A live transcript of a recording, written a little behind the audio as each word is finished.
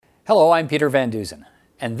Hello, I'm Peter Van Dusen,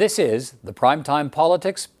 and this is the Primetime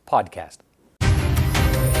Politics Podcast.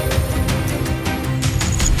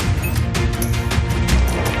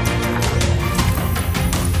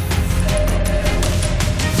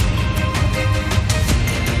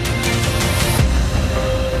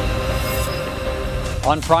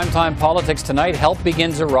 On Primetime Politics tonight, help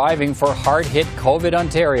begins arriving for hard-hit COVID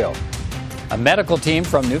Ontario. A medical team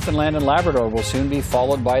from Newfoundland and Labrador will soon be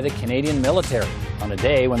followed by the Canadian military on a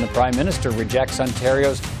day when the Prime Minister rejects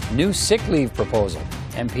Ontario's new sick leave proposal.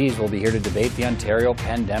 MPs will be here to debate the Ontario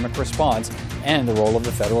pandemic response and the role of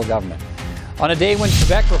the federal government. On a day when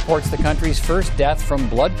Quebec reports the country's first death from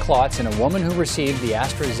blood clots in a woman who received the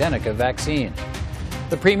AstraZeneca vaccine.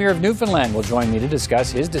 The Premier of Newfoundland will join me to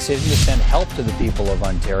discuss his decision to send help to the people of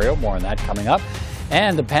Ontario. More on that coming up.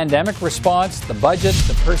 And the pandemic response, the budget,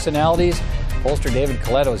 the personalities. Pollster David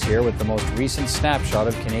Coletto is here with the most recent snapshot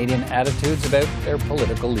of Canadian attitudes about their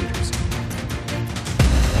political leaders.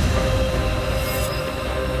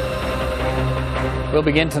 We'll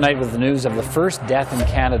begin tonight with the news of the first death in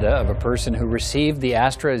Canada of a person who received the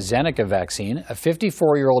AstraZeneca vaccine, a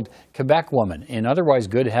 54-year-old Quebec woman in otherwise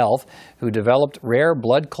good health who developed rare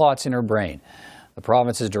blood clots in her brain. The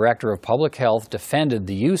province's Director of Public Health defended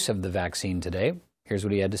the use of the vaccine today. Here's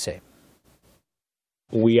what he had to say.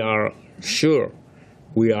 We are sure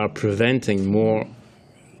we are preventing more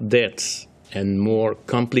deaths and more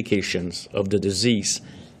complications of the disease,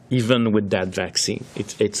 even with that vaccine.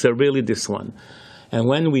 It's really this one. And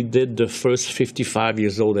when we did the first 55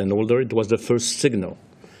 years old and older, it was the first signal,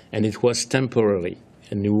 and it was temporary,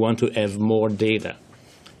 and we want to have more data.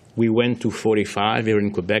 We went to 45 here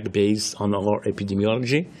in Quebec based on our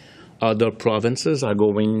epidemiology. Other provinces are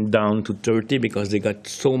going down to 30 because they got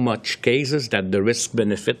so much cases that the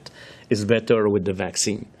risk-benefit is better with the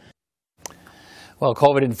vaccine. Well,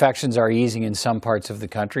 COVID infections are easing in some parts of the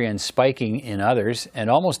country and spiking in others, and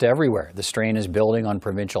almost everywhere. The strain is building on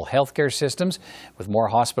provincial healthcare systems with more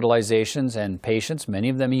hospitalizations and patients, many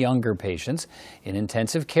of them younger patients, in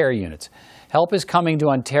intensive care units. Help is coming to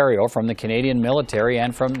Ontario from the Canadian military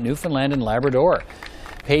and from Newfoundland and Labrador.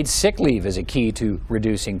 Paid sick leave is a key to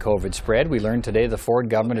reducing COVID spread. We learned today the Ford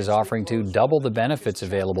government is offering to double the benefits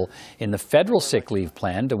available in the federal sick leave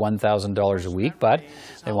plan to $1,000 a week, but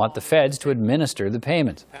they want the feds to administer the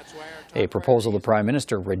payment. A proposal the Prime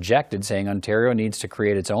Minister rejected, saying Ontario needs to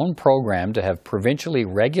create its own program to have provincially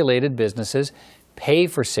regulated businesses pay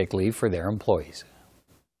for sick leave for their employees.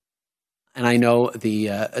 And I know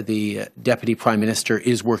the Deputy Prime Minister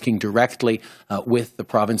is working directly with the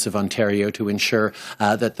province of Ontario to ensure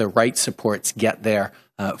that the right supports get there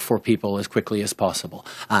for people as quickly as possible.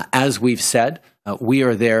 As we've said, we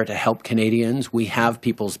are there to help Canadians. We have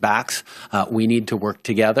people's backs. We need to work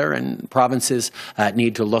together, and provinces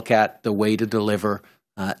need to look at the way to deliver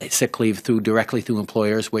sick leave directly through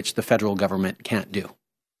employers, which the federal government can't do.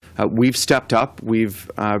 We've stepped up. We've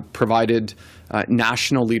provided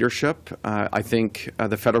national leadership. I think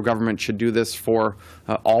the federal government should do this for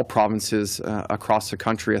all provinces across the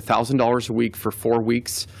country. $1,000 a week for 4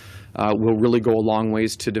 weeks will really go a long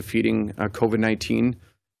ways to defeating COVID-19.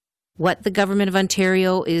 What the government of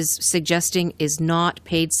Ontario is suggesting is not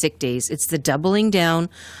paid sick days. It's the doubling down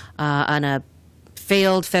on a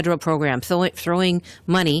failed federal program, throwing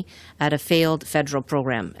money at a failed federal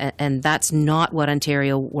program. And that's not what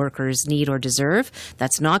Ontario workers need or deserve.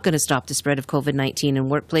 That's not going to stop the spread of COVID-19 in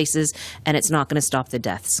workplaces, and it's not going to stop the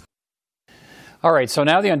deaths. All right, so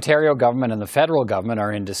now the Ontario government and the federal government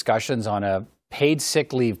are in discussions on a paid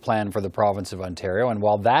sick leave plan for the province of Ontario. And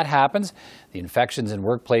while that happens, the infections in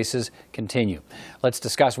workplaces continue. Let's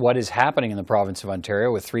discuss what is happening in the province of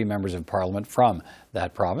Ontario with three members of Parliament from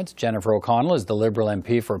that province. Jennifer O'Connell is the Liberal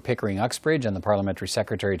MP for Pickering-Uxbridge and the Parliamentary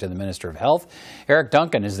Secretary to the Minister of Health. Eric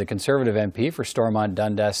Duncan is the Conservative MP for Stormont,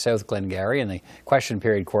 Dundas, South Glengarry and the Question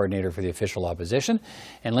Period Coordinator for the Official Opposition.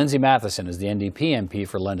 And Lindsay Matheson is the NDP MP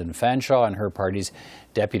for London Fanshawe and her party's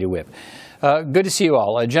Deputy Whip. Good to see you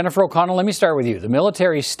all. Jennifer O'Connell, let me start with you. The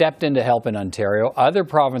military stepped in to help in Ontario. Other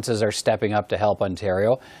provinces are stepping up to help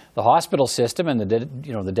Ontario. The hospital system and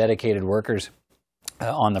the dedicated workers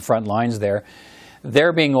on the front lines there,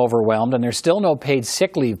 they're being overwhelmed, and there's still no paid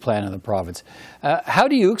sick leave plan in the province. How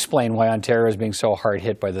do you explain why Ontario is being so hard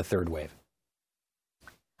hit by the third wave?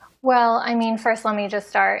 Well, I mean, first let me just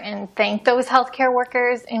start and thank those healthcare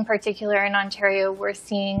workers. In particular in Ontario, we're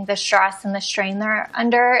seeing the stress and the strain they're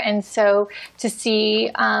under. And so to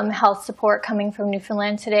see health support coming from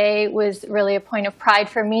Newfoundland today was really a point of pride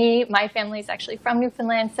for me. My family's actually from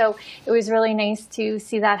Newfoundland, so it was really nice to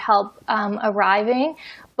see that help arriving.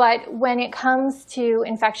 But when it comes to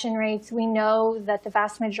infection rates, we know that the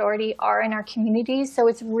vast majority are in our communities. So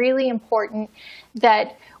it's really important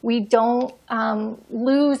that we don't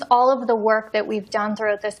lose all of the work that we've done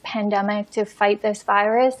throughout this pandemic to fight this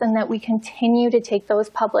virus, and that we continue to take those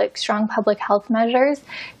strong public health measures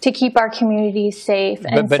to keep our communities safe.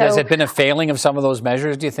 But has it been a failing of some of those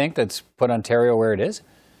measures, do you think, that's put Ontario where it is?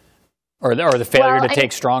 Or the failure to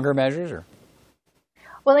take stronger measures? Or?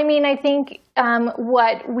 Well, I mean, I think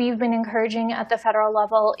what we've been encouraging at the federal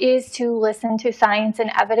level is to listen to science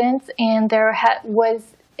and evidence, and there was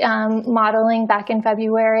modeling back in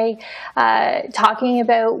February talking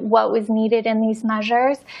about what was needed in these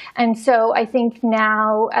measures. And so I think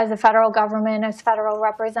now, as a federal government, as federal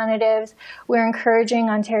representatives, we're encouraging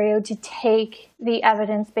Ontario to take the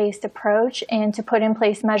evidence-based approach and to put in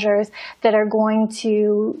place measures that are going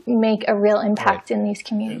to make a real impact in these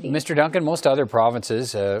communities. Mr. Duncan, most other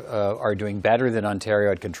provinces are doing better than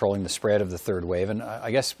Ontario at controlling the spread of the third wave. And I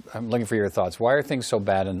guess I'm looking for your thoughts. Why are things so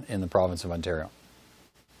bad in the province of Ontario?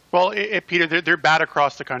 Well, Peter, they're bad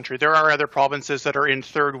across the country. There are other provinces that are in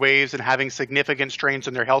third waves and having significant strains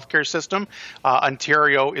in their healthcare system.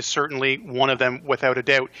 Ontario is certainly one of them, without a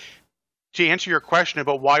doubt. To answer your question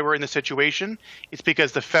about why we're in this situation, it's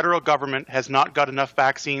because the federal government has not got enough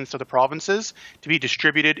vaccines to the provinces to be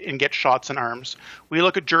distributed and get shots in arms. We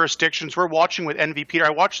look at jurisdictions. We're watching with envy. Peter,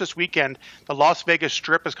 I watched this weekend, the Las Vegas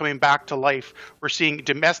Strip is coming back to life. We're seeing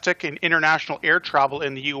domestic and international air travel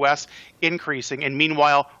in the U.S. increasing. And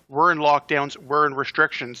meanwhile, we're in lockdowns, we're in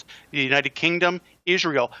restrictions. The United Kingdom,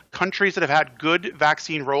 Israel, countries that have had good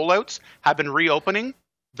vaccine rollouts have been reopening.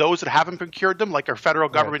 Those that haven't procured them, like our federal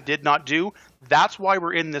government did not do, that's why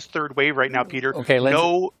we're in this third wave right now, Peter. Okay,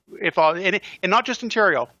 Lindsay. And not just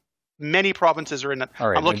Ontario, many provinces are in it.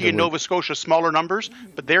 Right, I'm looking at Nova Scotia, smaller numbers,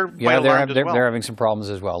 but they're alarmed as well. They're having some problems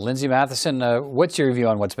as well. Lindsay Matheson, what's your view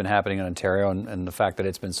on what's been happening in Ontario and the fact that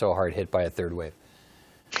it's been so hard hit by a third wave?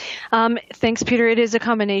 Thanks, Peter. It is a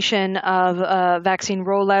combination of vaccine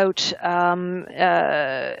rollout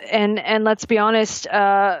and let's be honest,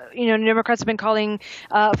 Democrats have been calling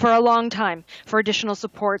for a long time for additional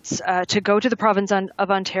supports to go to the province of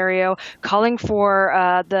Ontario, calling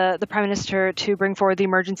for the Prime Minister to bring forward the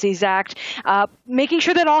Emergencies Act, making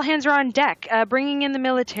sure that all hands are on deck, bringing in the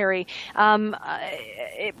military.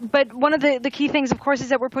 But one of the key things, of course, is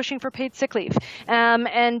that we're pushing for paid sick leave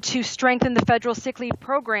and to strengthen the federal sick leave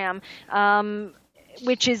program,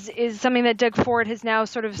 which is something that Doug Ford has now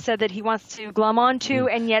sort of said that he wants to glom onto,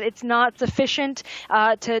 and yet it's not sufficient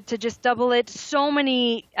to just double it. So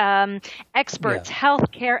many experts,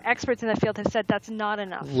 healthcare experts in the field have said that's not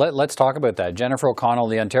enough. Let's talk about that. Jennifer O'Connell,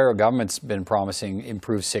 the Ontario government's been promising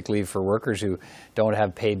improved sick leave for workers who don't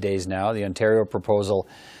have paid days now. The Ontario proposal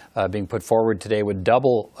being put forward today would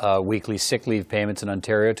double weekly sick leave payments in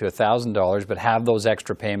Ontario to $1,000, but have those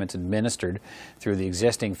extra payments administered through the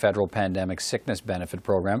existing federal pandemic sickness benefit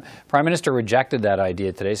program. Prime Minister rejected that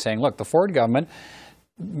idea today, saying, look, what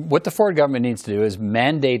the Ford government needs to do is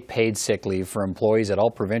mandate paid sick leave for employees at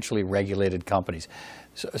all provincially regulated companies.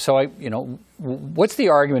 So what's the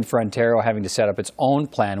argument for Ontario having to set up its own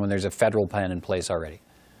plan when there's a federal plan in place already?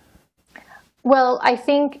 Well, I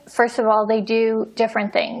think, first of all, they do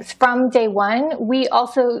different things. From day one, we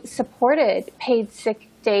also supported paid sick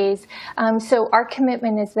days, so our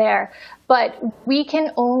commitment is there. But we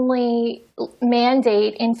can only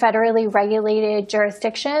mandate in federally regulated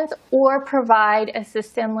jurisdictions or provide a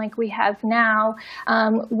system like we have now,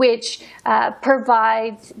 which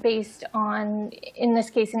provides based on, in this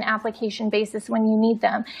case, an application basis when you need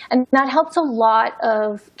them. And that helps a lot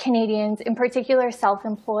of Canadians, in particular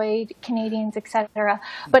self-employed Canadians, etc.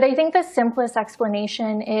 But I think the simplest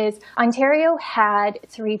explanation is Ontario had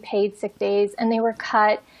 3 paid sick days and they were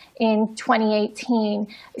cut in 2018,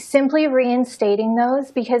 simply reinstating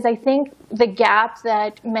those, because I think the gap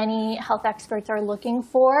that many health experts are looking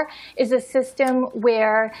for is a system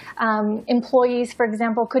where employees, for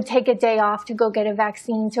example, could take a day off to go get a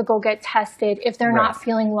vaccine, to go get tested if they're not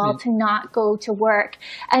feeling well, to not go to work.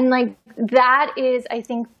 And that is, I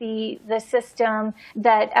think, the system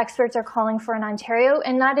that experts are calling for in Ontario,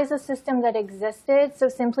 and that is a system that existed. So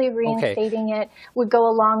simply reinstating it would go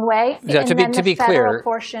a long way. Yeah, and to be clear,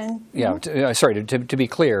 portion. Yeah, to be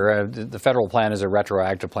clear, the federal plan is a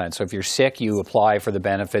retroactive plan. So if you're sick, you apply for the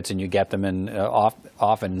benefits and you get them in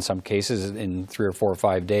often in some cases in 3 or 4 or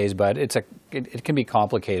 5 days. But it can be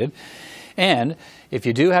complicated. And if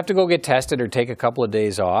you do have to go get tested or take a couple of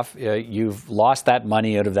days off, you've lost that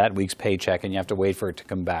money out of that week's paycheck and you have to wait for it to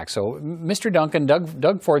come back. So, Mr. Duncan,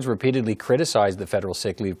 Doug Ford's repeatedly criticized the federal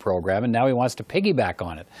sick leave program, and now he wants to piggyback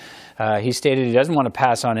on it. He stated he doesn't want to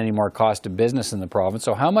pass on any more cost to business in the province.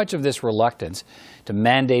 So how much of this reluctance to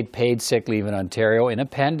mandate paid sick leave in Ontario in a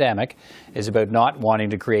pandemic is about not wanting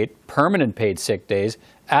to create permanent paid sick days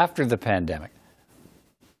after the pandemic?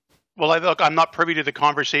 Well, look, I'm not privy to the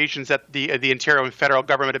conversations that the Ontario and federal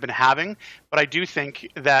government have been having, but I do think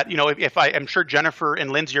that, if I'm sure Jennifer and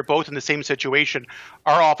Lindsay are both in the same situation.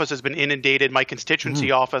 Our office has been inundated, my constituency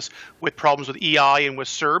office, with problems with EI and with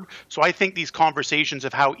CERB. So I think these conversations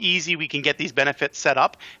of how easy we can get these benefits set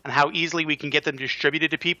up and how easily we can get them distributed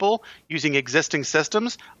to people using existing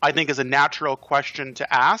systems, I think is a natural question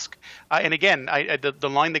to ask. And again, the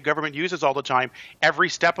line the government uses all the time, every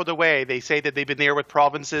step of the way, they say that they've been there with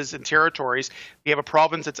provinces and territories. We have a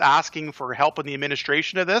province that's asking for help in the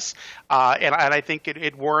administration of this, and I think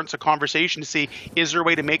it warrants a conversation to see, is there a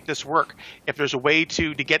way to make this work? If there's a way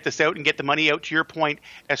to get this out and get the money out, to your point,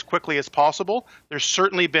 as quickly as possible. There's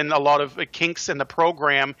certainly been a lot of kinks in the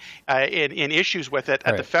program in issues with it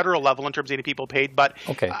at the federal level in terms of getting people paid, but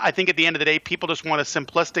I think at the end of the day, people just want a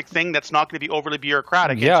simplistic thing that's not going to be overly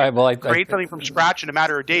bureaucratic. Yeah, well, create something from scratch in a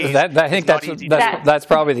matter of days. I think that's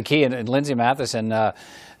probably the key. And Lindsay Matheson,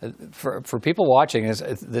 for people watching,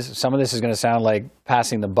 some of this is going to sound like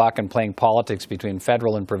passing the buck and playing politics between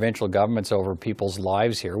federal and provincial governments over people's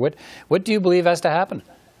lives here. What do you believe has to happen?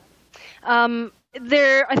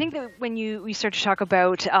 I think that when we start to talk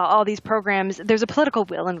about all these programs, there's a political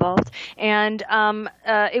will involved, and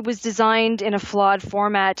it was designed in a flawed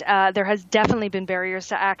format. There has definitely been barriers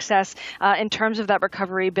to access in terms of that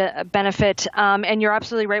recovery benefit, and you're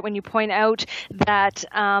absolutely right when you point out that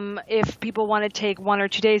if people want to take 1 or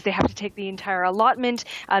 2 days, they have to take the entire allotment.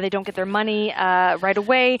 They don't get their money right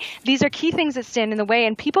away. These are key things that stand in the way,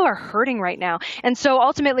 and people are hurting right now. And so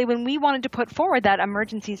ultimately, when we wanted to put forward that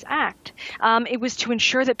Emergencies Act, it was to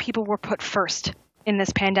ensure that people were put first in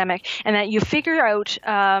this pandemic, and that you figure out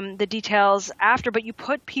the details after, but you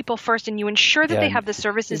put people first and you ensure that they have the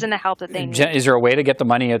services and the help that they need. Is there a way to get the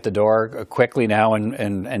money out the door quickly now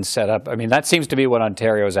and set up? I mean, that seems to be what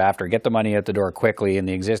Ontario's after, get the money out the door quickly in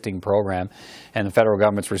the existing program. And the federal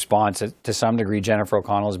government's response, to some degree, Jennifer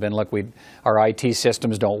O'Connell has been, look, our IT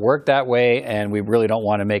systems don't work that way, and we really don't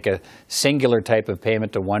want to make a singular type of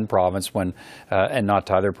payment to one province and not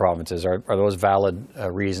to other provinces. Are those valid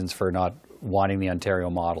reasons for not wanting the Ontario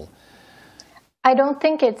model? I don't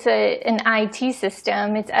think it's an IT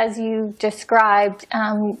system. It's as you described.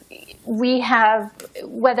 We have,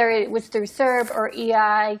 whether it was through CERB or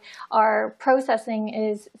EI, our processing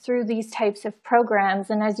is through these types of programs.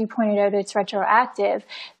 And as you pointed out, it's retroactive.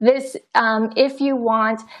 This, if you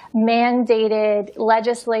want mandated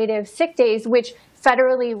legislative sick days, which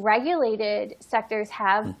federally regulated sectors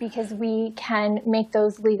have, because we can make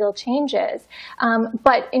those legal changes.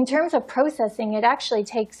 But in terms of processing, it actually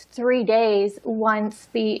takes 3 days once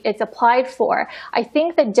it's applied for. I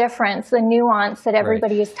think the difference, the nuance that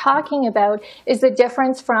everybody is talking about is the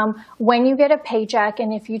difference from when you get a paycheck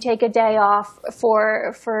and if you take a day off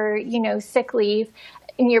for sick leave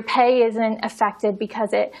and your pay isn't affected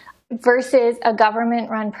because versus a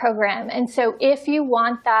government-run program. And so if you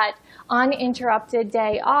want that uninterrupted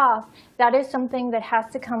day off, that is something that has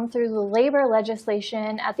to come through the labor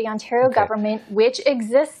legislation at the Ontario government, which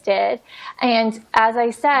existed. And as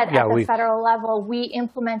I said, at the federal level, we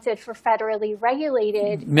implemented for federally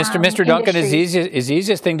regulated Mr. Duncan, is the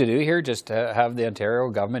easiest thing to do here just to have the Ontario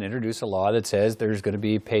government introduce a law that says there's going to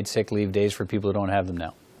be paid sick leave days for people who don't have them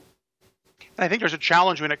now? I think there's a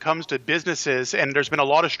challenge when it comes to businesses, and there's been a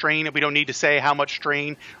lot of strain, and we don't need to say how much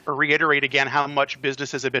strain or reiterate again how much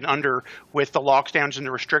businesses have been under with the lockdowns and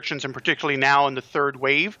the restrictions, and particularly now in the third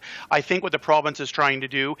wave. I think what the province is trying to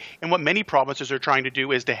do, and what many provinces are trying to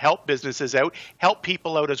do, is to help businesses out, help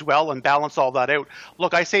people out as well, and balance all that out.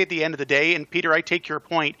 Look, I say at the end of the day, and Peter, I take your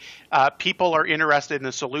point, people are interested in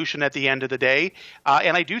the solution at the end of the day,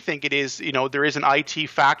 and I do think it is, there is an IT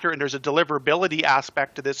factor, and there's a deliverability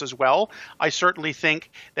aspect to this as well. I certainly think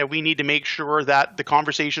that we need to make sure that the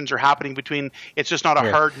conversations are happening between, it's just not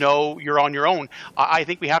a hard no, you're on your own. I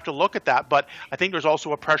think we have to look at that, but I think there's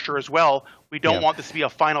also a pressure as well. We don't want this to be a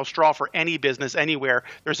final straw for any business anywhere.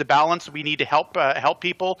 There's a balance. We need to help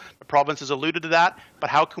people. The province has alluded to that, but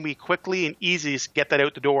how can we quickly and easily get that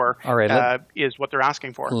out the door is what they're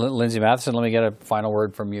asking for. Lindsay Matheson, let me get a final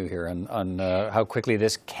word from you here on how quickly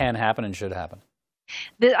this can happen and should happen.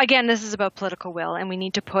 Again, this is about political will, and we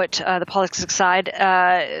need to put the politics aside.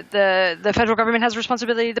 The federal government has a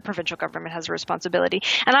responsibility. The provincial government has a responsibility.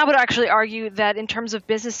 And I would actually argue that in terms of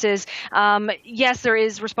businesses, yes, there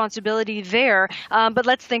is responsibility there, but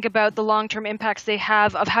let's think about the long-term impacts they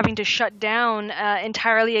have of having to shut down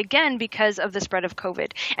entirely again because of the spread of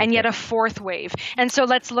COVID, and yet a fourth wave. And so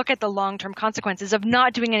let's look at the long-term consequences of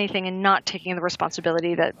not doing anything and not taking the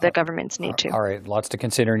responsibility that the governments need to. All right, lots to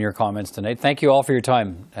consider in your comments tonight. Thank you all for your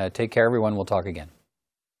time. Take care, everyone. We'll talk again.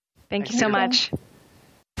 Thank you so much.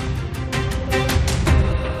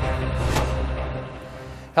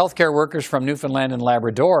 Healthcare workers from Newfoundland and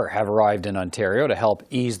Labrador have arrived in Ontario to help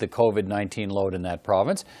ease the COVID-19 load in that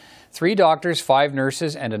province. 3 doctors, 5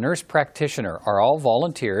 nurses, and a nurse practitioner are all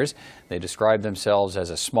volunteers. They describe themselves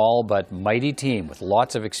as a small but mighty team with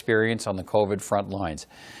lots of experience on the COVID front lines.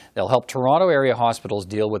 They'll help Toronto area hospitals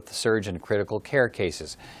deal with the surge in critical care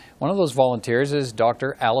cases. One of those volunteers is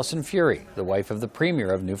Dr. Alison Fury, the wife of the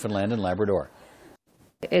Premier of Newfoundland and Labrador.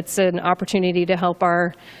 It's an opportunity to help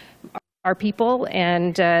our people,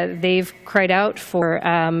 and they've cried out for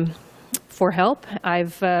help.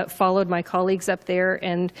 I've followed my colleagues up there,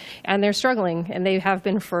 and they're struggling, and they have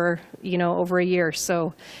been for over a year.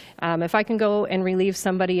 So if I can go and relieve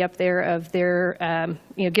somebody up there of their,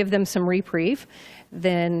 give them some reprieve,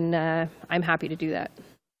 then I'm happy to do that.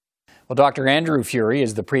 Well, Dr. Andrew Fury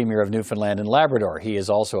is the Premier of Newfoundland and Labrador. He is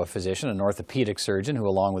also a physician, an orthopedic surgeon who,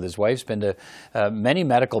 along with his wife, has been to many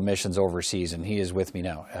medical missions overseas, and he is with me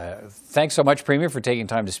now. Thanks so much, Premier, for taking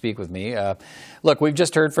time to speak with me. Look, we've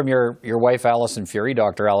just heard from your wife, Alison Fury,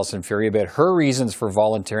 Dr. Alison Fury, about her reasons for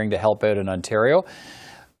volunteering to help out in Ontario.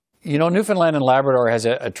 You know, Newfoundland and Labrador has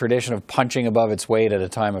a tradition of punching above its weight at a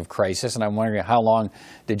time of crisis, and I'm wondering how long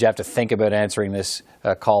did you have to think about answering this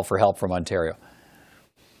call for help from Ontario?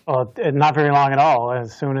 Well, not very long at all.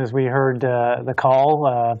 As soon as we heard the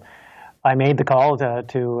call, I made the call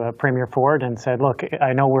to Premier Ford and said, look,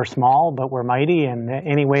 I know we're small, but we're mighty, and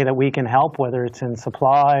any way that we can help, whether it's in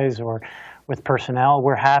supplies or with personnel,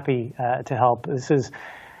 we're happy to help.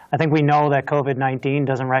 I think we know that COVID-19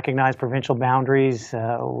 doesn't recognize provincial boundaries.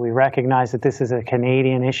 We recognize that this is a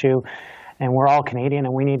Canadian issue, and we're all Canadian,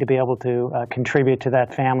 and we need to be able to contribute to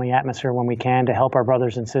that family atmosphere when we can to help our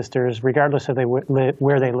brothers and sisters, regardless of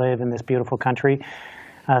where they live in this beautiful country.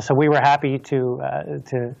 So we were happy to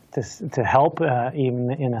help,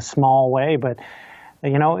 even in a small way. But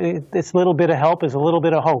this little bit of help is a little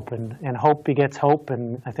bit of hope, and hope begets hope.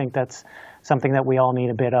 And I think that's something that we all need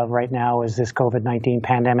a bit of right now as this COVID-19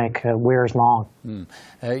 pandemic wears long.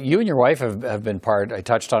 You and your wife have been part, I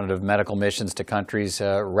touched on it, of medical missions to countries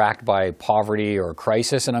racked by poverty or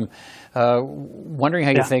crisis. And I'm wondering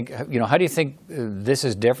how you think, how do you think this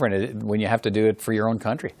is different when you have to do it for your own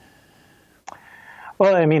country?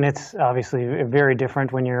 Well, I mean, it's obviously very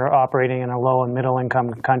different when you're operating in a low and middle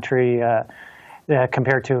income country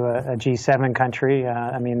compared to a G7 country.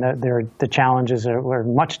 I mean, the challenges are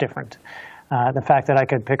much different. The fact that I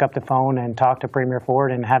could pick up the phone and talk to Premier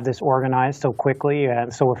Ford and have this organized so quickly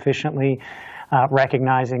and so efficiently,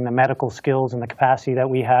 recognizing the medical skills and the capacity that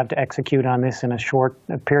we have to execute on this in a short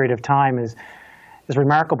period of time is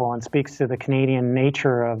remarkable and speaks to the Canadian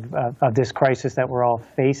nature of this crisis that we're all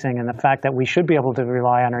facing, and the fact that we should be able to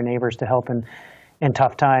rely on our neighbors to help in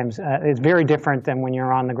tough times. It's very different than when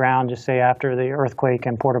you're on the ground, just say after the earthquake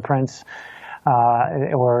in Port-au-Prince,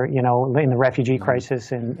 or in the refugee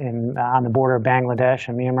crisis on the border of Bangladesh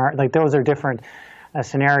and Myanmar. Like, those are different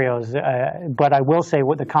scenarios. But I will say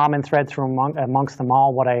what the common thread through amongst them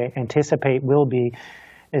all, what I anticipate will be,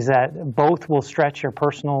 is that both will stretch your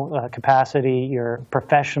personal capacity, your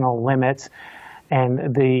professional limits,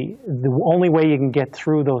 and the only way you can get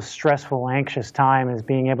through those stressful, anxious times is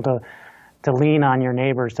being able to lean on your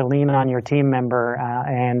neighbors, to lean on your team member,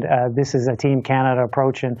 and this is a Team Canada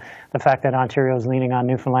approach, and the fact that Ontario is leaning on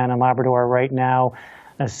Newfoundland and Labrador right now,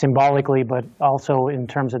 symbolically, but also in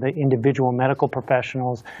terms of the individual medical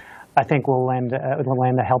professionals, I think will lend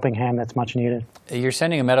a helping hand that's much needed. You're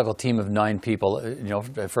sending a medical team of 9 people.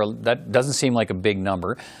 That doesn't seem like a big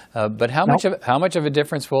number, but how much of a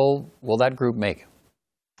difference will that group make?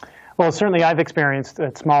 Well, certainly I've experienced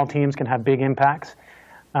that small teams can have big impacts.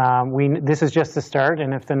 This is just the start,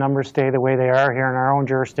 and if the numbers stay the way they are here in our own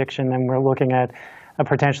jurisdiction, then we're looking at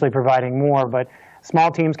potentially providing more. But small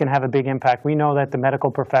teams can have a big impact. We know that the medical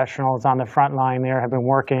professionals on the front line there have been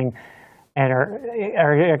working and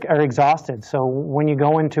are exhausted. So when you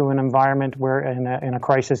go into an environment where, in a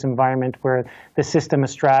crisis environment where the system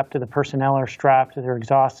is strapped, the personnel are strapped, they're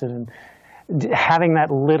exhausted, and having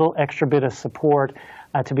that little extra bit of support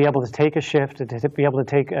to be able to take a shift, to be able to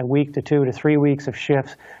take a week to 2 to 3 weeks of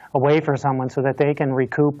shifts away for someone so that they can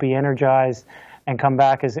recoup, be energized, and come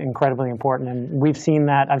back is incredibly important. And we've seen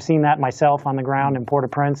that. I've seen that myself on the ground in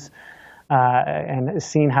Port-au-Prince, and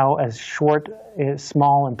seen how a short,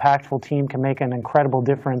 small, impactful team can make an incredible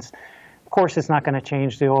difference. Of course, it's not going to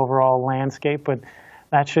change the overall landscape, but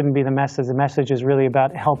that shouldn't be the message. The message is really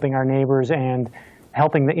about helping our neighbors and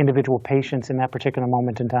helping the individual patients in that particular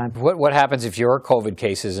moment in time. What happens if your COVID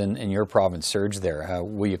cases in your province surge there?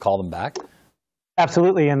 Will you call them back?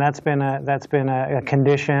 Absolutely, and that's been a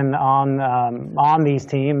condition on these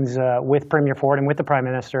teams with Premier Ford and with the Prime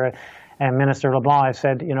Minister and Minister LeBlanc. I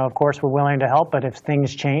said, of course we're willing to help, but if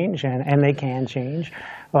things change, and they can change,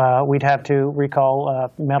 we'd have to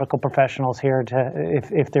recall medical professionals here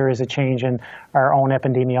if there is a change in our own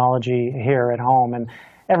epidemiology here at home. And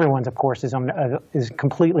everyone's, of course, is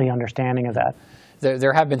completely understanding of that.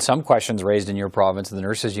 There have been some questions raised in your province. The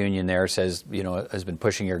nurses union there says, has been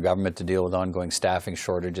pushing your government to deal with ongoing staffing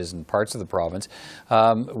shortages in parts of the province.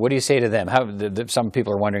 What do you say to them? Some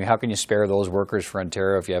people are wondering, how can you spare those workers for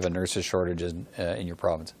Ontario if you have a nurses shortage in your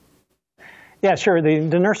province? Yeah, sure.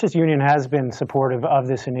 The nurses union has been supportive of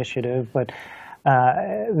this initiative, but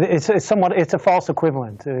it's a false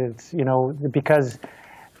equivalent. It's, because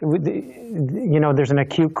there's an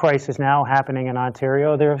acute crisis now happening in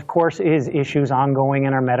Ontario. There, of course, is issues ongoing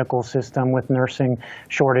in our medical system with nursing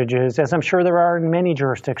shortages, as I'm sure there are in many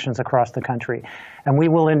jurisdictions across the country. And we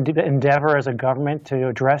will endeavor as a government to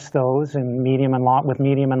address those with medium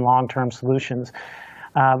and long-term solutions.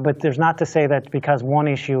 But there's not to say that because one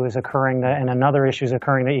issue is occurring and another issue is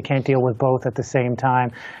occurring that you can't deal with both at the same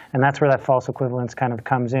time. And that's where that false equivalence kind of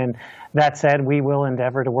comes in. That said, we will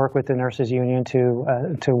endeavor to work with the nurses union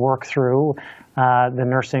to work through the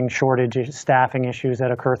nursing shortage staffing issues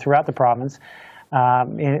that occur throughout the province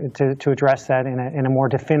to address that in a more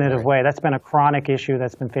definitive way. That's been a chronic issue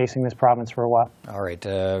that's been facing this province for a while. All right.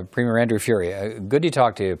 Premier Andrew Furey, good to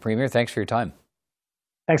talk to you, Premier. Thanks for your time.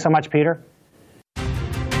 Thanks so much, Peter.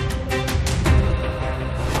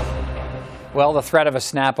 Well, the threat of a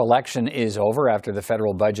snap election is over after the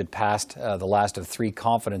federal budget passed the last of 3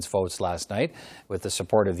 confidence votes last night with the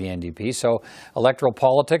support of the NDP. So electoral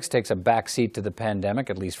politics takes a backseat to the pandemic,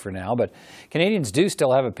 at least for now. But Canadians do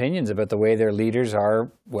still have opinions about the way their leaders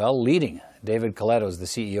are, leading. David Coletto is the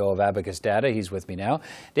CEO of Abacus Data. He's with me now.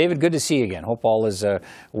 David, good to see you again. Hope all is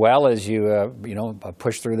well as you,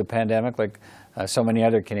 push through the pandemic like so many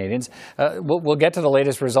other Canadians. We'll get to the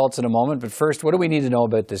latest results in a moment. But first, what do we need to know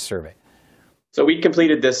about this survey? So we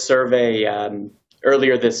completed this survey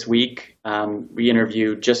earlier this week. We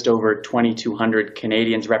interviewed just over 2,200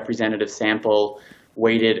 Canadians, representative sample,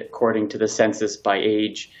 weighted according to the census by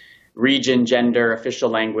age, region, gender, official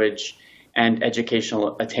language, and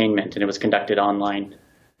educational attainment, and it was conducted online.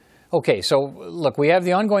 Okay, so look, we have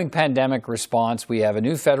the ongoing pandemic response. We have a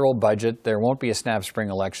new federal budget. There won't be a snap spring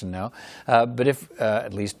election now, but if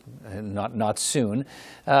at least not soon.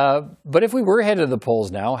 But if we were headed to the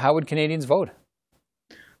polls now, how would Canadians vote?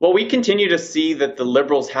 Well, we continue to see that the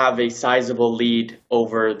Liberals have a sizable lead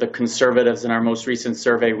over the Conservatives. In our most recent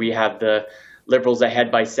survey, we have the Liberals ahead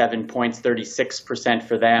by 7 points, 36%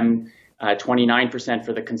 for them, 29%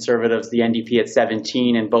 for the Conservatives, the NDP at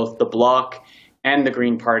 17%, and both the Bloc and the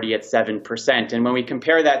Green Party at 7%. And when we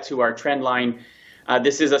compare that to our trend line,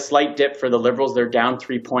 this is a slight dip for the Liberals. They're down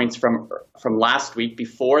 3 points from last week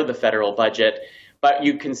before the federal budget. But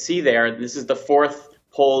you can see there, this is the 4th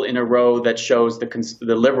poll in a row that shows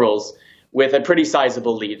the Liberals with a pretty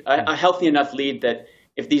sizable lead, a healthy enough lead that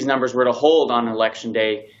if these numbers were to hold on election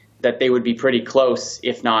day, that they would be pretty close,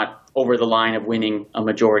 if not over the line of winning a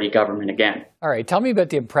majority government again. All right, tell me about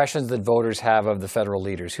the impressions that voters have of the federal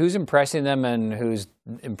leaders. Who's impressing them and who's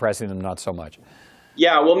impressing them not so much?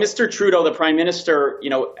 Yeah, well, Mr. Trudeau, the Prime Minister,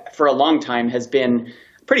 for a long time has been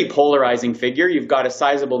a pretty polarizing figure. You've got a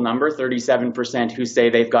sizable number, 37%, who say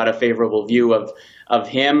they've got a favorable view of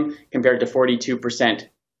him compared to 42%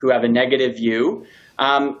 who have a negative view.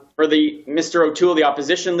 For Mr. O'Toole, the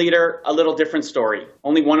opposition leader, a little different story.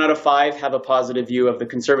 Only 1 out of 5 have a positive view of the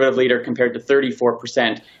Conservative leader compared to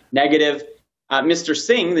 34% negative. Mr.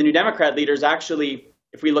 Singh, the New Democrat leader, is actually,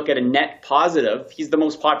 if we look at a net positive, he's the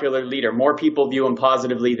most popular leader. More people view him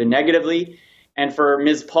positively than negatively. And for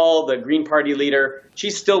Ms. Paul, the Green Party leader,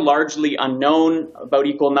 she's still largely unknown. About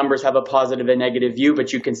equal numbers have a positive and negative view,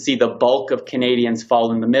 but you can see the bulk of Canadians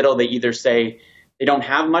fall in the middle. They either say they don't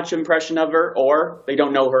have much impression of her or they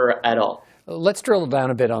don't know her at all. Let's drill down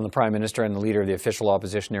a bit on the Prime Minister and the Leader of the Official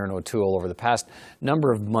Opposition, Erin O'Toole, over the past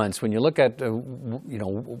number of months. When you look at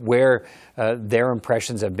where their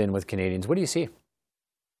impressions have been with Canadians, what do you see?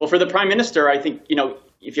 Well, for the Prime Minister, I think,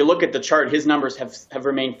 if you look at the chart, his numbers have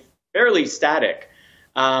remained fairly static.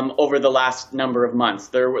 over the last number of months.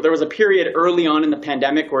 There was a period early on in the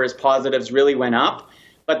pandemic where his positives really went up,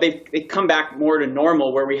 but they've come back more to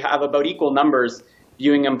normal where we have about equal numbers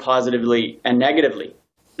viewing him positively and negatively.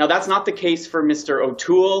 Now, that's not the case for Mr.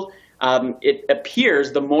 O'Toole. It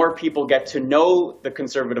appears the more people get to know the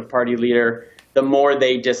Conservative Party leader, the more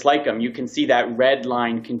they dislike him. You can see that red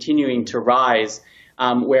line continuing to rise,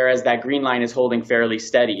 whereas that green line is holding fairly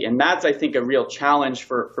steady. And that's, I think, a real challenge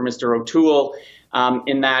for Mr. O'Toole,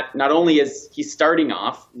 in that not only is he starting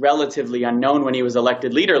off relatively unknown when he was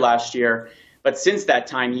elected leader last year, but since that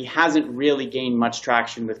time, he hasn't really gained much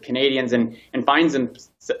traction with Canadians and finds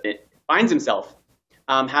himself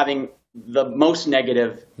having the most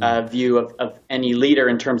negative view of any leader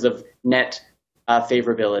in terms of net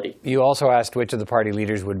favorability. You also asked which of the party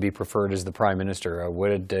leaders would be preferred as the Prime Minister.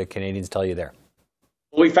 What did Canadians tell you there?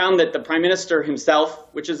 Well, we found that the Prime Minister himself,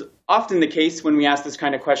 which is often the case when we ask this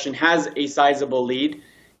kind of question, has a sizable lead.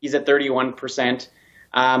 He's at 31%.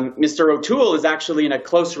 Mr. O'Toole is actually in a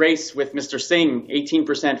close race with Mr. Singh,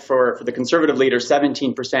 18% for the Conservative leader,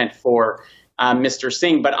 17% for Mr.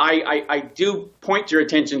 Singh. But I do point your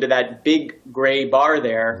attention to that big gray bar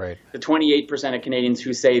there, right. The 28% of Canadians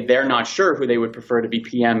who say they're not sure who they would prefer to be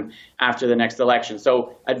PM after the next election.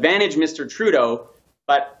 So advantage Mr. Trudeau,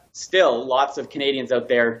 but still lots of Canadians out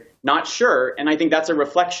there not sure. And I think that's a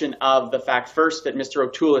reflection of the fact, first, that Mr.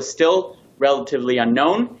 O'Toole is still relatively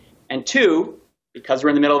unknown, and two, because we're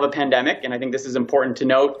in the middle of a pandemic, and I think this is important to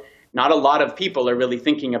note, not a lot of people are really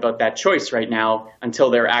thinking about that choice right now until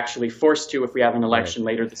they're actually forced to if we have an election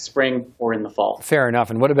later this spring or in the fall. Fair enough.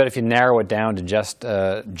 And what about if you narrow it down to just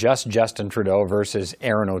Justin Trudeau versus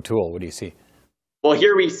Erin O'Toole? What do you see? Well,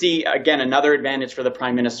 here we see, again, another advantage for the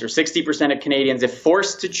Prime Minister. 60% of Canadians, if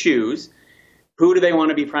forced to choose, who do they want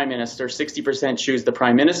to be Prime Minister? 60% choose the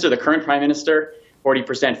Prime Minister, the current Prime Minister,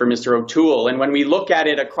 40% for Mr. O'Toole. And when we look at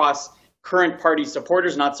it across current party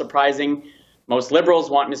supporters, not surprising, most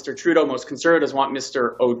Liberals want Mr. Trudeau, most Conservatives want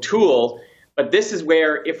Mr. O'Toole. But this is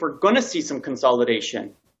where, if we're going to see some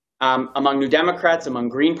consolidation among New Democrats, among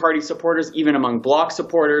Green Party supporters, even among Bloc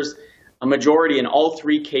supporters, a majority in all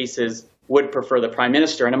three cases would prefer the Prime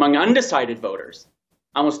Minister. And among undecided voters,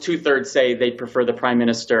 almost 2/3 say they'd prefer the Prime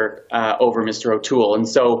Minister over Mr. O'Toole. And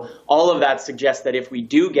so all of that suggests that if we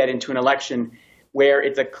do get into an election where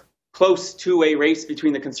it's a close two-way race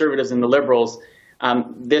between the Conservatives and the Liberals,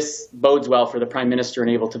 this bodes well for the Prime Minister and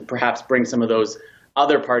able to perhaps bring some of those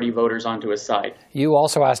other party voters onto his side. You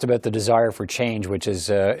also asked about the desire for change, which is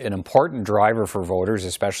an important driver for voters,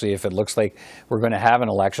 especially if it looks like we're going to have an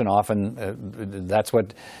election. Often that's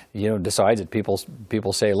what decides it. People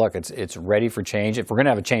say, look, it's ready for change. If we're going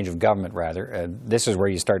to have a change of government, rather, this is where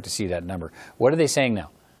you start to see that number. What are they saying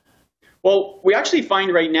now? Well, we actually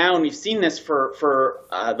find right now, and we've seen this for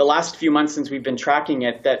the last few months since we've been tracking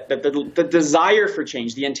it, that the desire for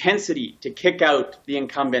change, the intensity to kick out the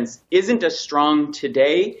incumbents isn't as strong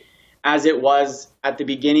today as it was at the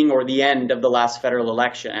beginning or the end of the last federal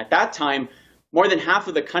election. At that time, more than half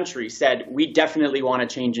of the country said, we definitely want a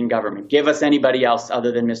change in government. Give us anybody else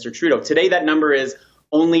other than Mr. Trudeau. Today, that number is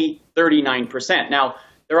only 39%. Now,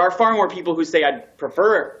 there are far more people who say I'd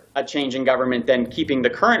prefer a change in government than keeping the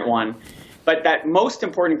current one. But that most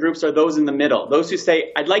important groups are those in the middle, those who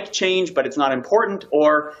say, I'd like change, but it's not important,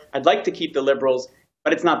 or I'd like to keep the Liberals,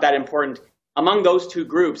 but it's not that important. Among those two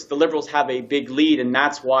groups, the Liberals have a big lead, and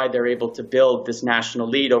that's why they're able to build this national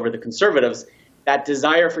lead over the Conservatives. That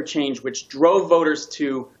desire for change, which drove voters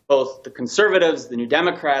to both the Conservatives, the New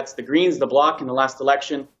Democrats, the Greens, the Bloc in the last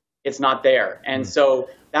election, it's not there. And so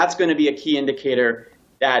that's going to be a key indicator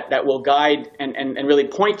that will guide and really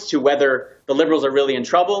point to whether the Liberals are really in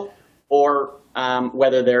trouble or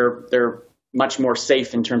whether they're much more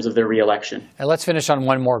safe in terms of their re-election. And let's finish on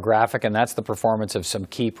one more graphic, and that's the performance of some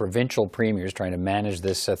key provincial premiers trying to manage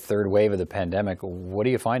this third wave of the pandemic. What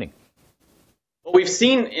are you finding? Well, we've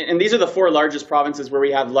seen, and these are the four largest provinces where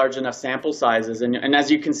we have large enough sample sizes. And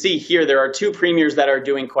as you can see here, there are two premiers that are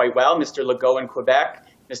doing quite well, Mr. Legault in Quebec,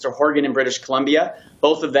 Mr. Horgan in British Columbia.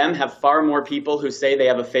 Both of them have far more people who say they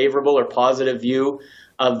have a favorable or positive view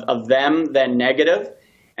of them than negative.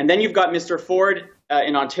 And then you've got Mr. Ford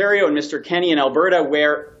in Ontario and Mr. Kenney in Alberta,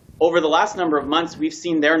 where over the last number of months, we've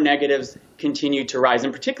seen their negatives continue to rise.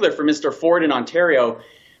 In particular, for Mr. Ford in Ontario,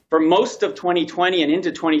 for most of 2020 and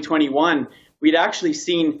into 2021, we'd actually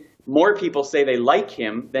seen more people say they like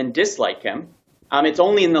him than dislike him. It's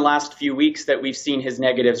only in the last few weeks that we've seen his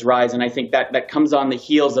negatives rise, and I think that comes on the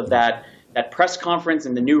heels of that press conference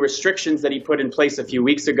and the new restrictions that he put in place a few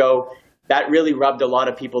weeks ago. That really rubbed a lot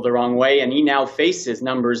of people the wrong way, and he now faces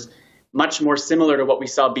numbers much more similar to what we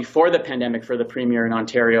saw before the pandemic for the Premier in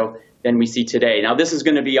Ontario than we see today. Now, this is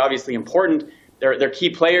going to be obviously important. They're key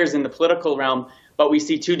players in the political realm, but we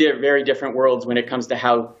see two very different worlds when it comes to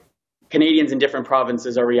how Canadians in different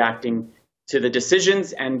provinces are reacting to the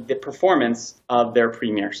decisions and the performance of their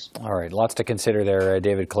premiers. All right, lots to consider there,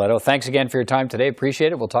 David Coletto. Thanks again for your time today.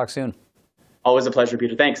 Appreciate it. We'll talk soon. Always a pleasure,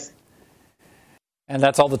 Peter. Thanks. And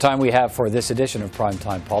that's all the time we have for this edition of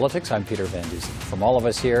Primetime Politics. I'm Peter Van Dusen. From all of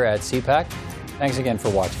us here at CPAC, thanks again for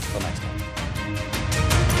watching. Until next time.